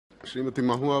Srimati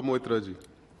Mahua Moitra ji.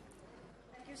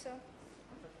 Thank you, sir.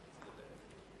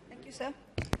 Thank you, sir.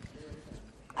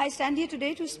 I stand here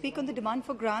today to speak on the demand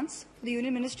for grants for the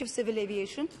Union Ministry of Civil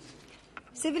Aviation.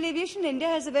 Civil aviation in India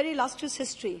has a very illustrious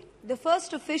history. The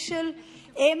first official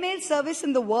airmail service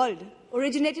in the world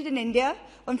originated in India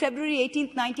on February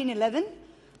 18, 1911,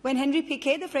 when Henry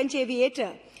Piquet, the French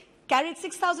aviator, carried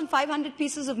 6,500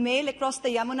 pieces of mail across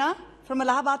the Yamuna from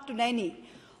Allahabad to Naini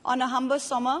on a Humber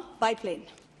Sommer biplane.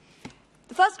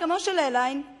 The first commercial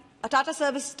airline, a Tata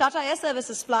Air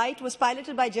Services flight, was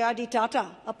piloted by J.R.D. Tata,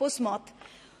 a postmoth,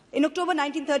 in October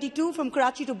 1932 from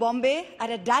Karachi to Bombay at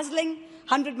a dazzling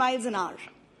 100 miles an hour.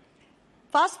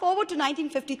 Fast forward to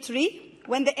 1953,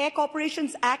 when the Air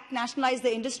Corporations Act nationalized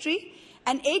the industry,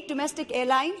 and 8 domestic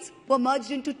airlines were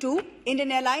merged into 2,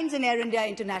 Indian Airlines and Air India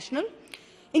International.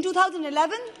 In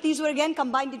 2011, these were again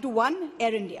combined into 1,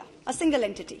 Air India, a single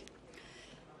entity.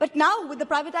 But now, with the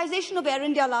privatization of Air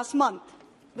India last month,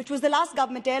 which was the last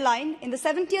government airline in the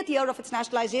 70th year of its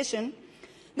nationalization,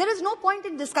 there is no point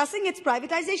in discussing its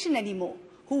privatization anymore.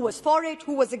 Who was for it,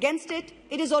 who was against it?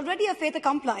 It is already a fait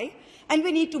accompli, and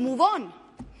we need to move on.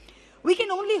 We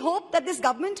can only hope that this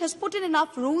government has put in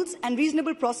enough rules and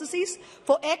reasonable processes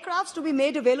for aircrafts to be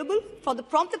made available from the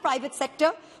private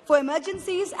sector for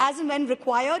emergencies as and when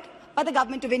required by the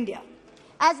Government of India,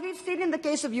 as we've seen in the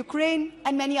case of Ukraine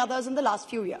and many others in the last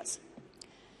few years.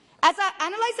 As I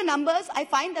analyze the numbers, I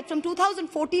find that from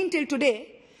 2014 till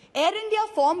today, Air India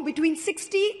formed between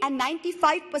 60 and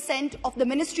 95% of the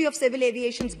Ministry of Civil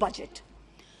Aviation's budget.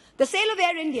 The sale of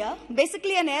Air India,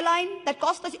 basically an airline that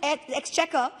cost the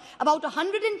exchequer about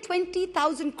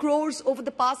 120,000 crores over the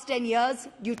past 10 years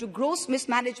due to gross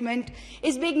mismanagement,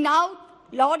 is being now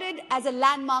lauded as a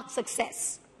landmark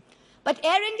success. But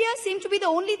Air India seemed to be the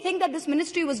only thing that this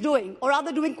ministry was doing, or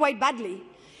rather doing quite badly.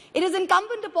 It is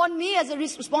incumbent upon me as a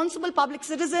responsible public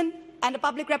citizen and a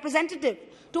public representative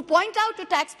to point out to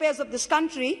taxpayers of this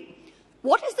country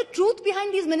what is the truth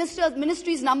behind these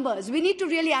ministries' numbers. We need to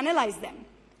really analyze them.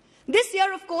 This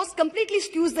year, of course, completely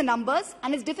skews the numbers,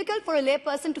 and it's difficult for a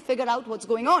layperson to figure out what's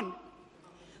going on.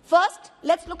 First,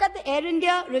 let's look at the Air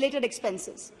India-related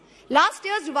expenses. Last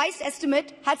year's revised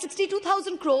estimate had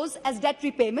 62,000 crores as debt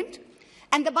repayment,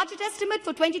 and the budget estimate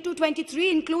for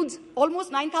 22-23 includes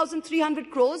almost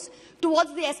 9,300 crores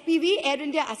towards the SPV Air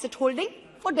India asset holding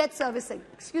for debt servicing.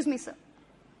 Excuse me, sir.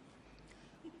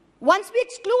 Once we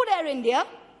exclude Air India,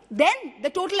 then the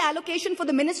total allocation for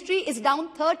the ministry is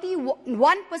down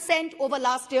 31% over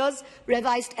last year's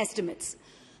revised estimates.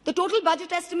 The total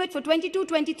budget estimate for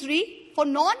 22-23 for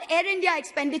non-Air India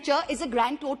expenditure is a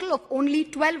grand total of only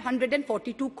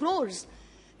 1,242 crores.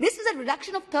 This is a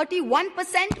reduction of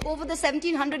 31% over the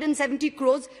 1,770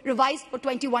 crores revised for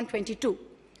 21-22.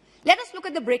 Let us look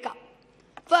at the breakup.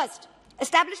 First,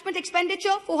 establishment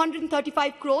expenditure,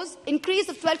 435 crores, increase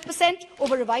of 12%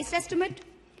 over revised estimate.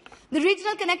 The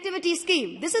regional connectivity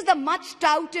scheme, this is the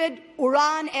much-touted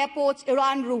Uran airports,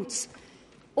 Iran routes.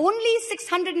 Only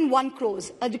 601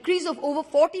 crores, a decrease of over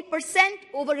 40%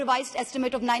 over revised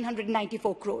estimate of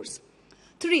 994 crores.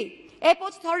 3.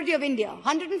 Airports Authority of India,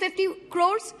 150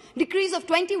 crores, decrease of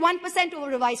 21%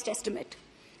 over revised estimate.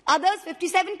 Others,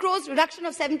 57 crores, reduction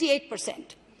of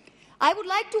 78%. I would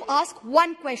like to ask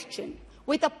one question.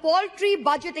 With a paltry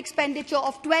budget expenditure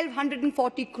of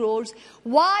 1,240 crores,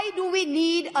 why do we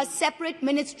need a separate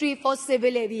ministry for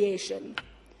civil aviation?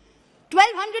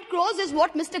 1,200 crores is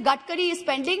what Mr. Gadkari is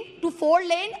spending to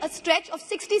 4-lane a stretch of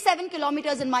 67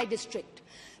 kilometers in my district.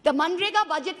 The Manrega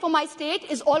budget for my state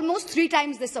is almost 3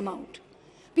 times this amount.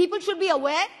 People should be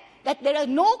aware that there is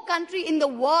no country in the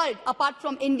world apart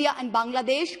from India and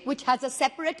Bangladesh which has a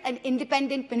separate and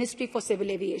independent ministry for civil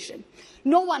aviation.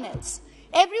 No one else.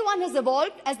 Everyone has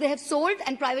evolved as they have sold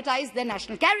and privatized their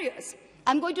national carriers.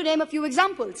 I'm going to name a few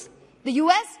examples. The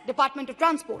US, Department of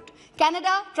Transport.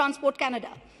 Canada, Transport Canada.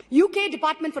 UK,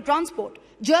 Department for Transport.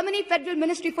 Germany, Federal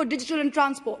Ministry for Digital and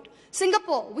Transport.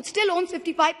 Singapore, which still owns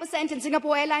 55% in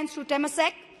Singapore Airlines through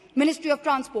Temasek, Ministry of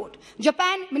Transport.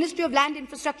 Japan, Ministry of Land,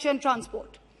 Infrastructure and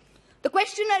Transport. The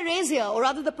question I raise here, or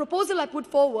rather the proposal I put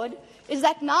forward, is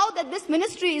that now that this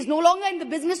ministry is no longer in the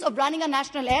business of running a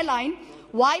national airline,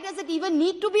 why does it even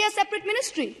need to be a separate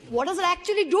ministry? What is it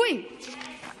actually doing?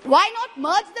 Why not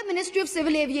merge the Ministry of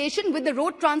Civil Aviation with the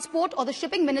Road Transport or the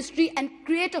Shipping Ministry and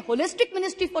create a holistic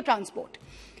ministry for transport?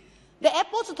 The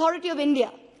Airports Authority of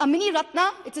India, a mini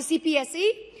Ratna, it's a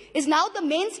CPSE, is now the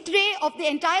mainstay of the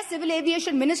entire civil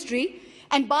aviation ministry,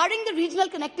 and barring the regional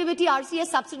connectivity RCS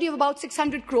subsidy of about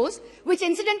 600 crores, which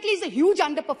incidentally is a huge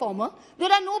underperformer,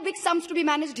 there are no big sums to be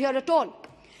managed here at all.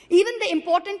 Even the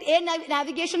important air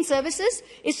navigation services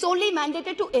is solely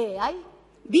mandated to AAI.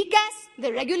 BCAS,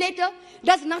 the regulator,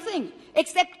 does nothing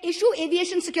except issue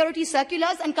aviation security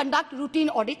circulars and conduct routine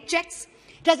audit checks.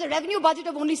 It has a revenue budget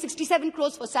of only 67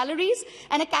 crores for salaries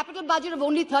and a capital budget of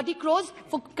only 30 crores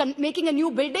for making a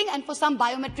new building and for some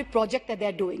biometric project that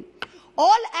they're doing.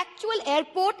 All actual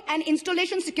airport and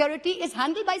installation security is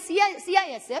handled by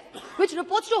CISF, which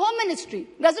reports to Home Ministry,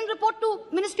 doesn't report to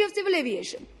Ministry of Civil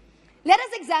Aviation. Let us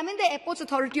examine the Airports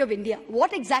Authority of India.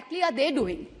 What exactly are they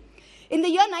doing? In the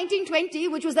year 1920,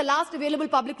 which was the last available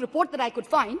public report that I could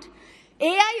find,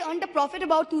 AI earned a profit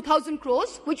about 2,000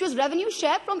 crores, which was revenue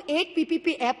share from 8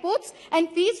 PPP airports and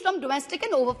fees from domestic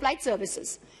and overflight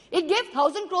services. It gave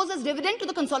 1,000 crores as dividend to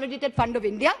the Consolidated Fund of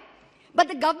India, but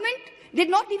the government did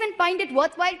not even find it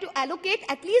worthwhile to allocate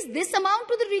at least this amount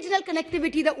to the regional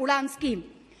connectivity, the UDAN scheme.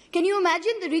 Can you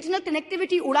imagine the regional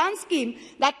connectivity UDAN scheme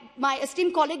that my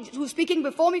esteemed colleague who's speaking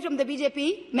before me from the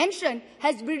BJP mentioned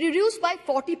has been reduced by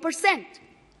 40%.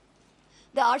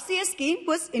 The RCS scheme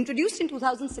was introduced in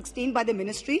 2016 by the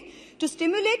ministry to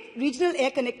stimulate regional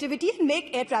air connectivity and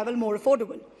make air travel more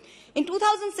affordable. In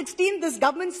 2016, this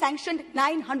government sanctioned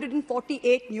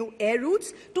 948 new air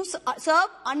routes to serve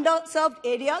underserved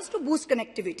areas to boost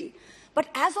connectivity. But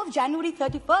as of January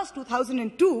 31st,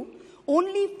 2002,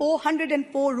 only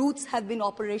 404 routes have been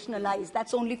operationalized.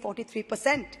 That's only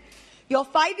 43%. Your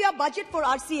 5-year budget for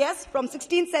RCS from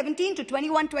 16-17 to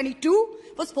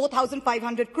 21-22 was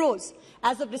 4,500 crores.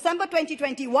 As of December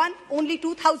 2021, only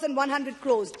 2,100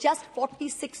 crores, just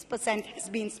 46% has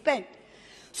been spent.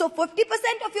 So 50%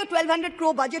 of your 1,200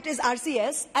 crore budget is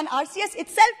RCS, and RCS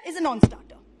itself is a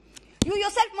non-starter. You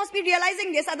yourself must be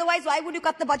realizing this, otherwise why would you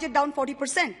cut the budget down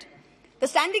 40%? The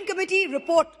Standing Committee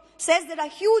report says there are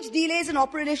huge delays in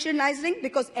operationalizing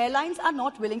because airlines are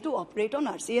not willing to operate on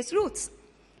RCS routes.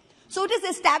 So it is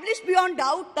established beyond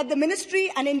doubt that the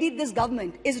ministry and indeed this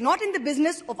government is not in the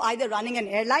business of either running an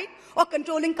airline or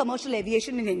controlling commercial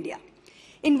aviation in India.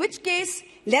 In which case,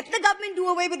 let the government do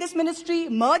away with this ministry,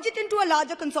 merge it into a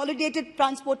larger consolidated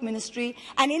transport ministry,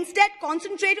 and instead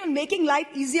concentrate on making life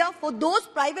easier for those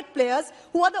private players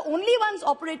who are the only ones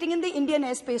operating in the Indian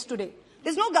airspace today.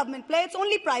 There's no government player, it's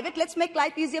only private. Let's make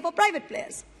life easier for private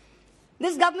players.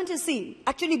 This government has seen,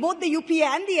 actually both the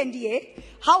UPA and the NDA,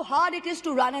 how hard it is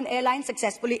to run an airline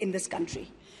successfully in this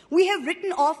country. We have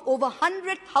written off over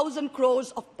 100,000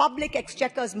 crores of public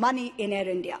exchequer's money in Air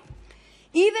India.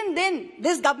 Even then,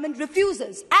 this government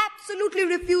refuses, absolutely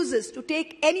refuses to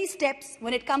take any steps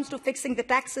when it comes to fixing the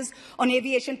taxes on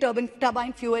aviation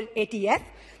turbine fuel ATF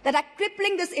that are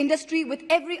crippling this industry with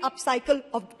every upcycle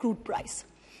of crude price.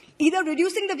 Either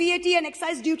reducing the VAT and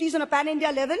excise duties on a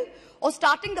pan-India level or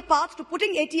starting the path to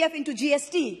putting ATF into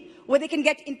GST where they can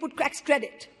get input tax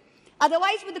credit.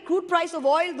 Otherwise, with the crude price of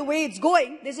oil the way it's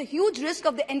going, there's a huge risk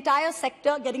of the entire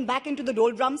sector getting back into the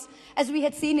doldrums as we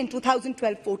had seen in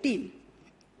 2012-14.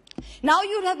 Now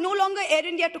you have no longer Air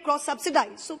India to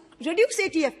cross-subsidize, so reduce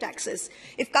ATF taxes.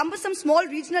 If cumbersome small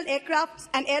regional aircraft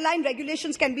and airline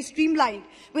regulations can be streamlined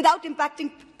without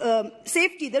impacting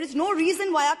safety, there is no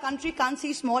reason why our country can't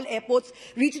see small airports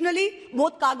regionally,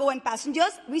 both cargo and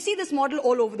passengers. We see this model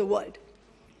all over the world.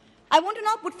 I want to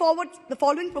now put forward the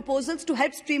following proposals to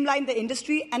help streamline the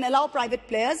industry and allow private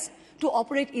players to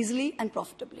operate easily and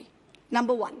profitably.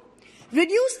 Number one.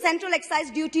 Reduce central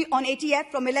excise duty on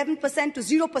ATF from 11% to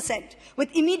 0%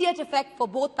 with immediate effect for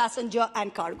both passenger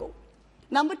and cargo.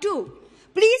 Number two,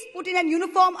 please put in a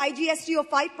uniform IGST of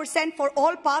 5% for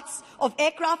all parts of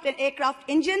aircraft and aircraft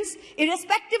engines,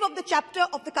 irrespective of the chapter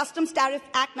of the Customs Tariff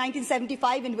Act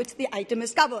 1975 in which the item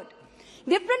is covered.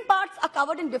 Different parts are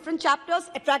covered in different chapters,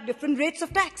 attract different rates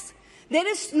of tax. There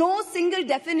is no single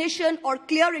definition or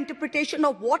clear interpretation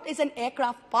of what is an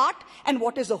aircraft part and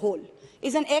what is a whole.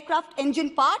 Is an aircraft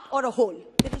engine part or a whole?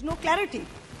 There is no clarity.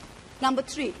 Number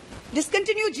three,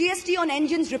 discontinue GST on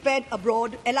engines repaired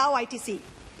abroad, allow ITC.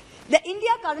 The India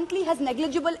currently has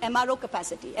negligible MRO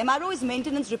capacity. MRO is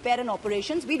maintenance, repair and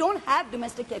operations. We don't have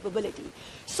domestic capability.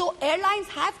 So airlines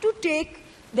have to take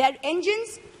their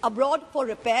engines abroad for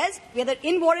repairs, whether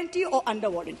in warranty or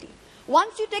under warranty.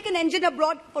 Once you take an engine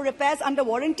abroad for repairs under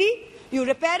warranty, you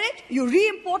repair it, you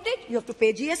re-import it, you have to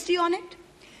pay GST on it.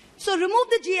 So remove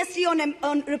the GST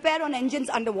on repair on engines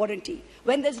under warranty.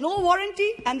 When there's no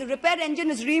warranty and the repair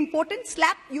engine is re-imported,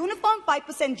 slap uniform 5%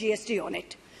 GST on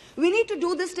it. We need to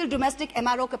do this till domestic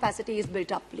MRO capacity is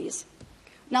built up, please.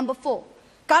 Number four,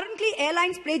 currently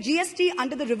airlines pay GST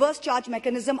under the reverse charge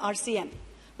mechanism RCM.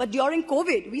 But during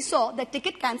COVID, we saw that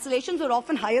ticket cancellations were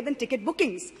often higher than ticket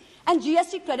bookings and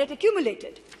GST credit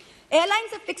accumulated.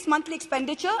 Airlines have fixed monthly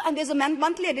expenditure and there's a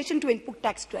monthly addition to input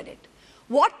tax credit.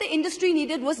 What the industry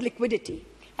needed was liquidity.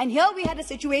 And here we had a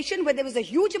situation where there was a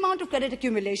huge amount of credit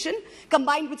accumulation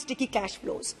combined with sticky cash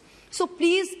flows. So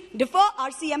please defer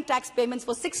RCM tax payments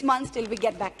for 6 months till we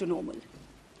get back to normal.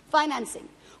 Financing.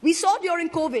 We saw during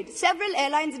COVID, several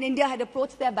airlines in India had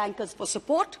approached their bankers for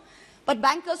support, but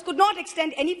bankers could not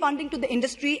extend any funding to the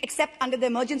industry except under the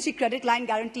Emergency Credit Line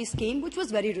Guarantee Scheme, which was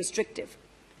very restrictive.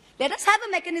 Let us have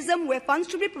a mechanism where funds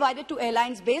should be provided to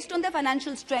airlines based on their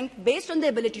financial strength, based on their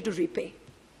ability to repay.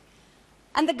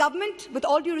 And the government, with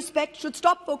all due respect, should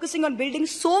stop focusing on building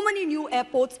so many new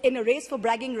airports in a race for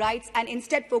bragging rights and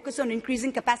instead focus on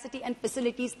increasing capacity and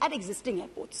facilities at existing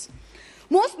airports.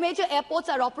 Most major airports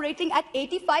are operating at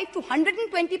 85 to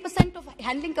 120% of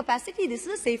handling capacity. This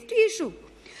is a safety issue.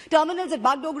 Terminals at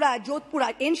Bagdogra, Jodhpur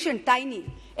are ancient, tiny.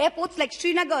 Airports like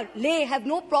Srinagar, Leh have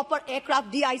no proper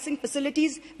aircraft de-icing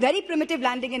facilities, very primitive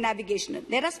landing and navigation.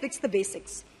 Let us fix the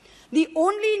basics. The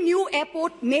only new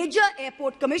airport, major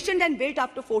airport, commissioned and built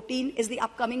after 14 is the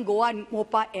upcoming Goa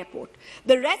Mopa airport.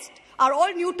 The rest are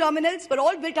all new terminals, but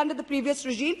all built under the previous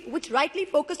regime, which rightly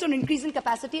focused on increasing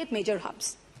capacity at major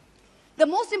hubs. The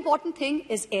most important thing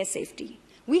is air safety.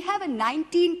 We have a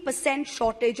 19%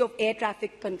 shortage of air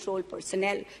traffic control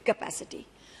personnel capacity.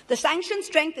 The sanction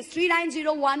strength is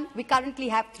 3901. We currently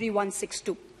have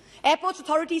 3162. Airports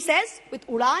Authority says, with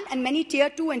Udan and many Tier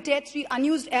 2 and Tier 3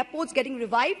 unused airports getting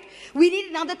revived, we need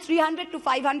another 300 to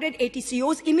 500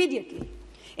 ATCOs immediately.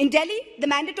 In Delhi, the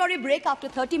mandatory break after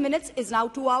 30 minutes is now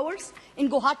 2 hours. In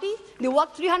Guwahati, they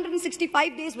work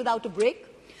 365 days without a break.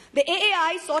 The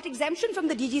AAI sought exemption from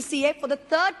the DGCA for the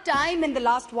third time in the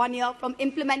last 1 year from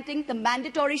implementing the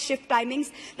mandatory shift timings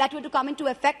that were to come into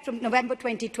effect from November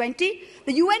 2020.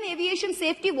 The UN Aviation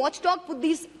Safety Watchdog put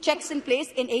these checks in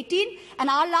place in 18, and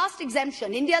our last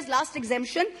exemption, India's last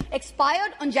exemption,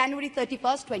 expired on January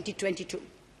 31st, 2022.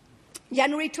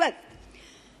 January 12th.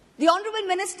 The Honourable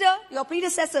Minister, your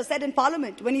predecessor, said in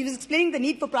Parliament when he was explaining the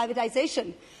need for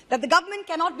privatisation that the government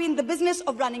cannot be in the business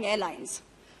of running airlines.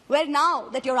 Well, now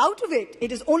that you're out of it,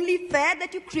 it is only fair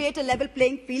that you create a level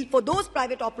playing field for those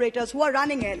private operators who are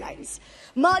running airlines.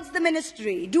 Merge the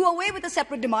ministry, do away with a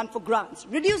separate demand for grants,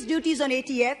 reduce duties on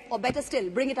ATF, or better still,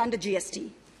 bring it under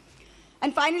GST.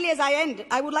 And finally, as I end,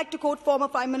 I would like to quote former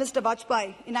Prime Minister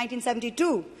Vajpayee in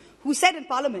 1972, who said in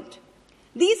Parliament,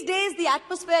 "These days, the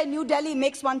atmosphere in New Delhi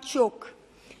makes one choke.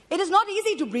 It is not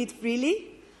easy to breathe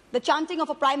freely. The chanting of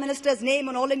a Prime Minister's name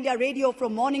on All India Radio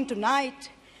from morning to night,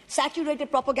 saturated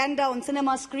propaganda on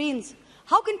cinema screens.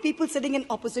 How can people sitting in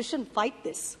opposition fight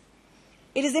this?"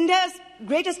 It is India's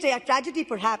greatest tragedy,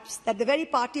 perhaps, that the very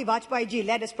party Vajpayee ji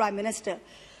led as Prime Minister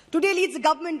today leads a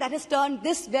government that has turned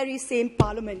this very same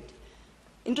Parliament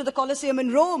into the Colosseum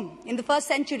in Rome in the 1st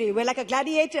century, where like a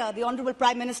gladiator, the Honourable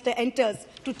Prime Minister enters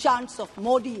to chants of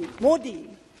Modi, Modi.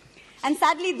 And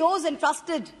sadly, those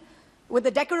entrusted with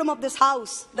the decorum of this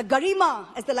House, the garima,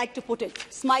 as they like to put it,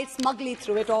 smile smugly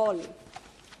through it all.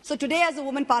 So today, as a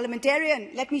woman parliamentarian,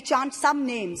 let me chant some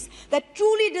names that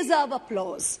truly deserve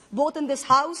applause, both in this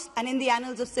House and in the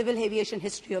annals of civil aviation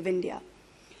history of India.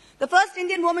 The first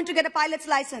Indian woman to get a pilot's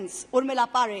license,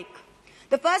 Urmila Parekh.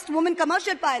 The first woman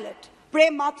commercial pilot,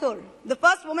 Prem Mathur. The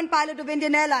first woman pilot of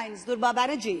Indian Airlines, Durba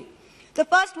Banerjee. The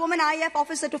first woman IAF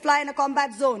officer to fly in a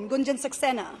combat zone, Gunjan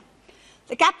Saxena.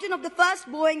 The captain of the first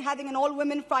Boeing having an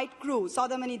all-women flight crew,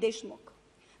 Saudamani Deshmukh.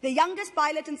 The youngest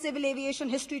pilot in civil aviation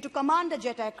history to command a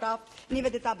jet aircraft,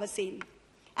 Nivedita Bhasin.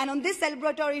 And on this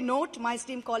celebratory note, my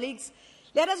esteemed colleagues,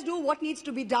 let us do what needs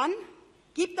to be done.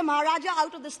 Keep the Maharaja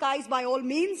out of the skies by all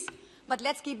means, but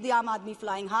let's keep the Aam Aadmi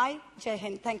flying high. Jai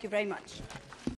Hind. Thank you very much.